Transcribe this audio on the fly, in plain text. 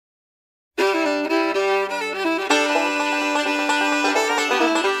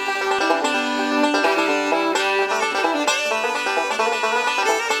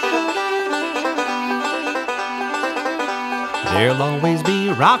There'll always be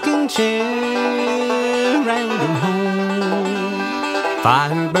a rocking chair around her home,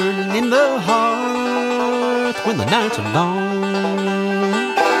 fire burning in the hearth when the nights are long.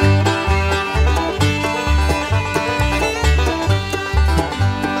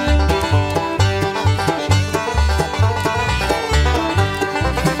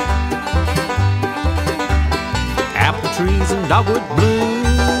 Apple trees and dogwood bloom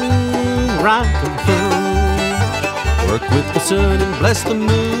right and full. Work with the sun and bless the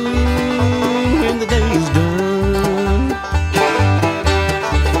moon when the day is done.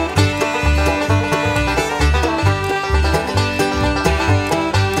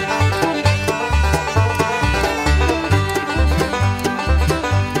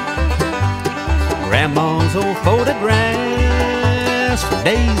 Grandma's old photographs from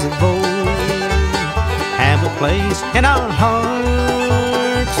days of old have a place in our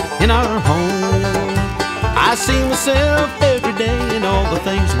hearts, in our home. I see myself every day in all the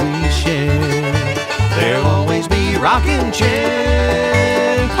things we share. There'll always be a rocking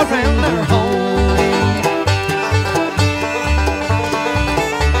chair around our home.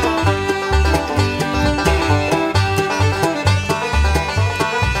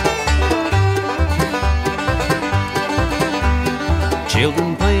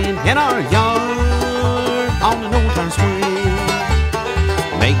 Children playing in our yard on an old time swing,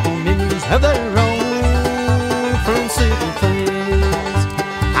 making memories of their own from simple things.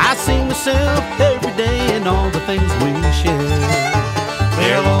 I see myself every day in all the things we share.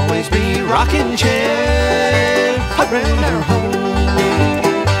 There'll always be a rocking chair around our home.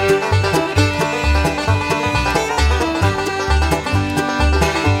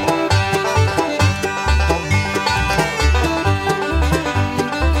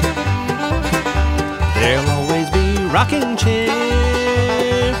 There'll always be a rocking chair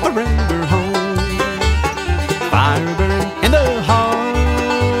around our home, fire burn in the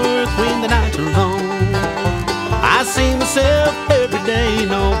hearth when the nights are long. I see myself every day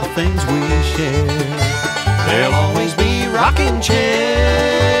in all the things we share. There'll always be a rocking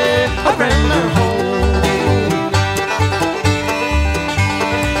chair around our home.